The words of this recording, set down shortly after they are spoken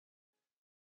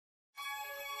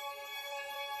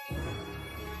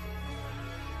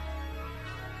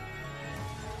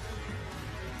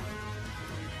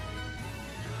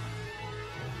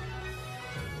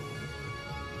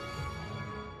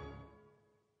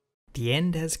The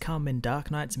end has come in Dark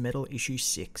Knight's Metal issue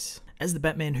 6. As the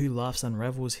Batman Who Laughs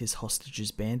unravels his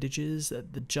hostage's bandages,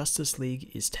 the Justice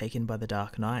League is taken by the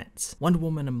Dark Knights. Wonder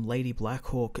Woman and Lady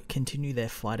Blackhawk continue their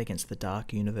fight against the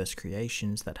Dark Universe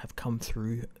creations that have come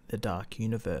through the Dark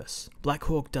Universe.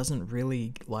 Blackhawk doesn't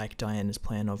really like Diana's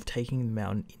plan of taking them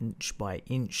out inch by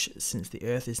inch, since the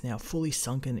Earth is now fully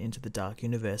sunken into the Dark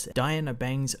Universe. Diana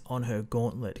bangs on her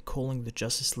gauntlet, calling the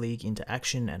Justice League into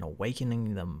action and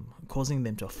awakening them, causing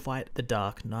them to fight the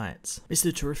Dark Knights.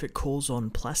 Mr. Terrific calls on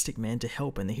Plastic Man to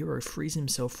help, and the hero frees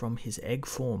himself from his egg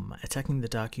form, attacking the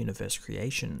Dark Universe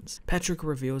creations. Patrick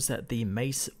reveals that the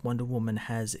mace Wonder Woman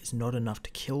has is not enough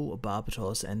to kill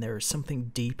Barbatos, and there is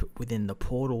something deep within the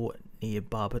portal near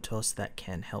Barbatos that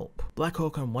can help.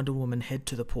 Blackhawk and Wonder Woman head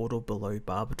to the portal below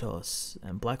Barbatos,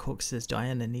 and Blackhawk says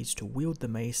Diana needs to wield the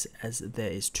mace as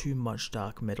there is too much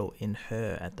dark metal in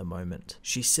her at the moment.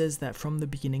 She says that from the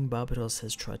beginning Barbatos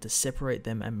has tried to separate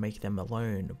them and make them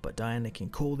alone, but Diana can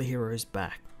call the heroes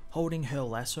back. Holding her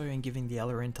lasso and giving the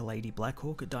other end to Lady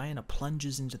Blackhawk, Diana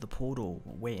plunges into the portal,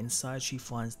 where inside she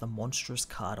finds the monstrous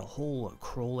Carter Hall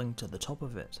crawling to the top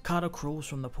of it. Carter crawls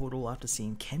from the portal after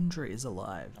seeing Kendra is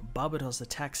alive. Barbatos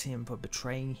attacks him for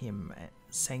betraying him,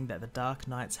 saying that the Dark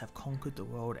Knights have conquered the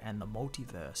world and the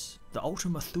multiverse. The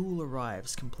Ultima Thule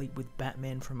arrives, complete with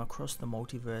Batman from across the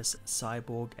multiverse,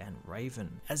 Cyborg, and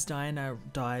Raven. As Diana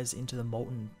dives into the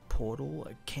molten portal,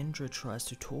 Kendra tries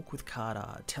to talk with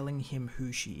Carter, telling him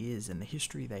who she is and the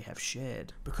history they have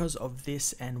shared. Because of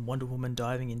this and Wonder Woman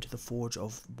diving into the Forge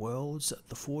of Worlds,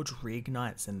 the Forge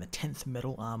reignites and the 10th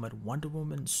metal armored Wonder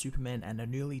Woman, Superman, and a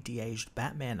newly de-aged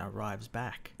Batman arrives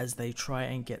back, as they try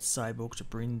and get Cyborg to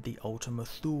bring the Ultima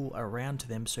Thule around to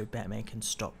them so Batman can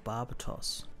stop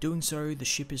Barbatos. Doing so, the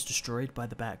ship is destroyed by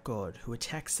the Bat God, who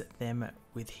attacks them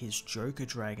with his Joker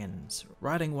dragons.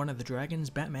 Riding one of the dragons,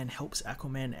 Batman helps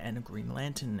Aquaman and Green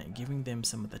Lantern, giving them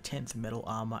some of the 10th metal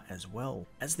armor as well.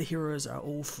 As the heroes are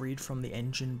all freed from the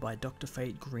engine by Dr.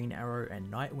 Fate, Green Arrow,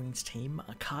 and Nightwing's team,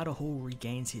 Carter Hall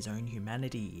regains his own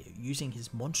humanity, using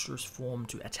his monstrous form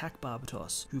to attack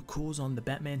Barbatos, who calls on the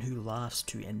Batman Who Laughs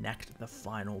to enact the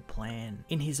final plan.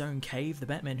 In his own cave, the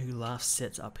Batman Who Laughs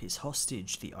sets up his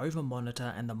hostage, the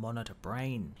Over-Monitor and the Monitor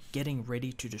Brain, getting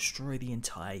ready to destroy the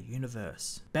entire universe.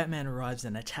 Batman arrives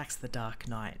and attacks the Dark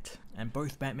Knight, and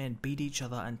both Batman beat each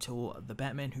other until the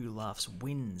Batman Who Laughs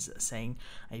wins, saying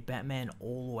a Batman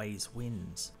always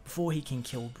wins. Before he can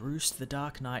kill Bruce, the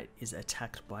Dark Knight is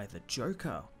attacked by the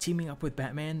Joker. Teaming up with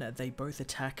Batman, they both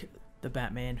attack the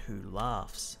Batman Who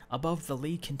Laughs. Above, the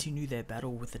League continue their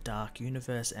battle with the Dark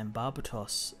Universe and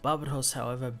Barbatos. Barbatos,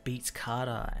 however, beats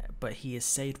Carter, but he is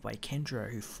saved by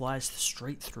Kendra, who flies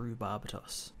straight through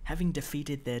Barbatos. Having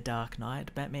defeated their Dark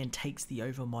Knight, Batman takes the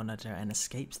Over-Monitor and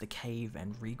escapes the cave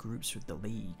and regroups with the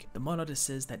League. The Monitor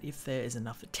says that if there is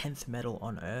enough 10th metal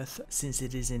on Earth, since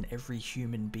it is in every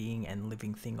human being and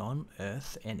living thing on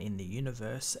Earth and in the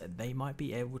universe, they might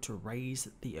be able to raise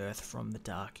the Earth from the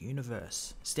Dark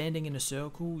Universe. Standing in a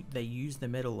circle, they use the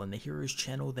metal, and the heroes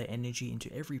channel their energy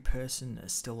into every person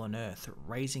still on Earth,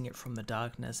 raising it from the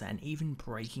darkness and even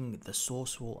breaking the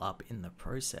source wall up in the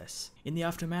process. In the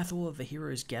aftermath, all of the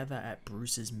heroes gather at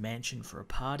Bruce's mansion for a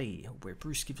party, where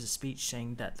Bruce gives a speech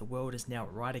saying that the world is now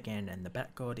right again and the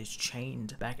Bat God is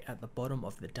chained back at the bottom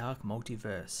of the dark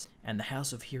multiverse, and the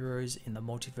House of Heroes in the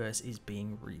multiverse is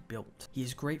being rebuilt. He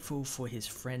is grateful for his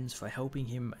friends for helping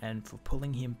him and for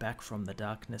pulling him back from the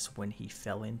darkness when he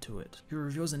fell into it. He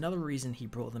reveals another reason he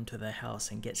brought them to their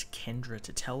house and gets Kendra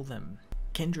to tell them.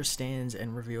 Kendra stands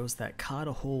and reveals that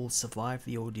Carter Hall survived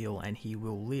the ordeal and he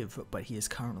will live, but he is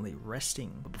currently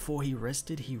resting. But before he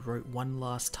rested, he wrote one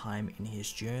last time in his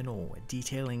journal,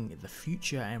 detailing the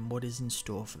future and what is in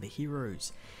store for the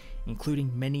heroes,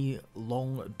 including many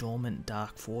long dormant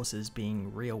dark forces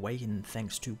being reawakened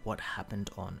thanks to what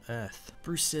happened on Earth.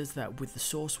 Bruce says that with the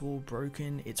source wall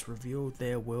broken, it's revealed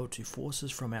their world to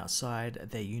forces from outside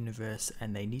their universe,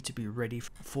 and they need to be ready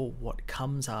for what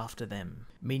comes after them,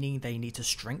 meaning they need to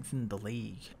strengthen the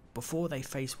League. Before they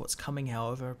face what's coming,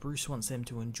 however, Bruce wants them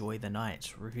to enjoy the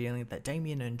night, revealing that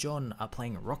Damian and John are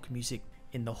playing rock music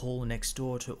in the hall next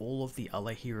door to all of the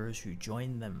other heroes who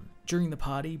join them. During the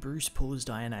party, Bruce pulls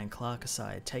Diana and Clark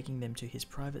aside, taking them to his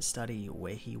private study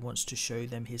where he wants to show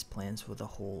them his plans for the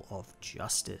Hall of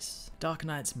Justice. Dark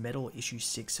Knight's Metal issue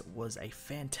 6 was a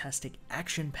fantastic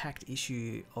action-packed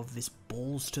issue of this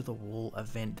balls to the wall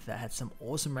event that had some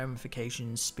awesome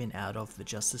ramifications spin out of the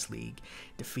Justice League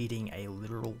defeating a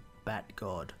literal Bat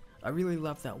God. I really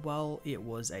loved that while it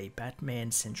was a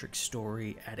Batman-centric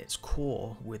story at its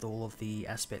core, with all of the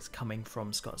aspects coming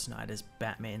from Scott Snyder's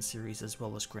Batman series as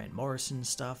well as Grant Morrison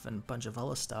stuff and a bunch of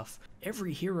other stuff,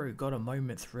 every hero got a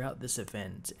moment throughout this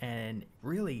event, and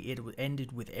really it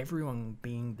ended with everyone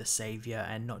being the savior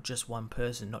and not just one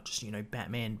person, not just,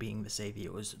 Batman being the savior.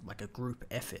 It was like a group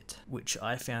effort, which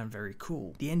I found very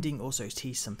cool. The ending also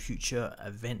teased some future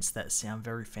events that sound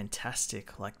very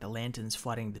fantastic, like the Lanterns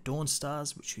fighting the Dawn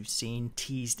Stars, which we've seen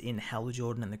teased in Hal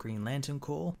Jordan and the Green Lantern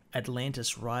Corps,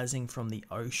 Atlantis rising from the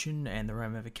ocean and the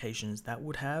ramifications that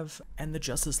would have, and the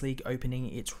Justice League opening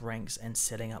its ranks and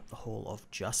setting up the Hall of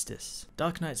Justice.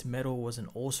 Dark Knight's Metal was an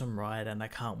awesome ride, and I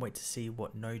can't wait to see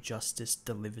what No Justice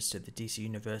delivers to the DC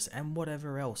Universe and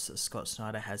whatever else Scott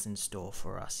Snyder has in store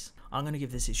for us. I'm going to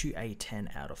give this issue a 10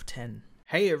 out of 10.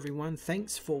 Hey everyone,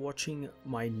 thanks for watching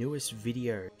my newest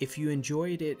video. If you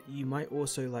enjoyed it, you might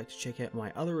also like to check out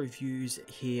my other reviews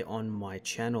here on my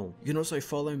channel. You can also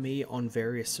follow me on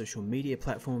various social media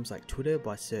platforms like Twitter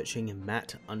by searching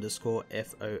Matt_FOS,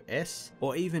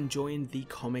 or even join the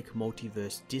Comic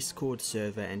Multiverse Discord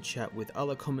server and chat with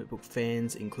other comic book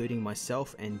fans, including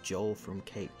myself and Joel from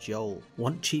Cape Joel.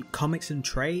 Want cheap comics and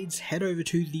trades? Head over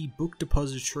to the book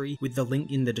depository with the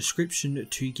link in the description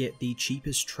to get the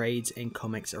cheapest trades and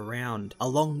comics around,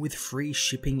 along with free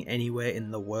shipping anywhere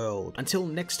in the world. Until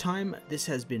next time, this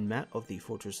has been Matt of the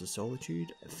Fortress of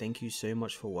Solitude. Thank you so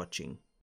much for watching.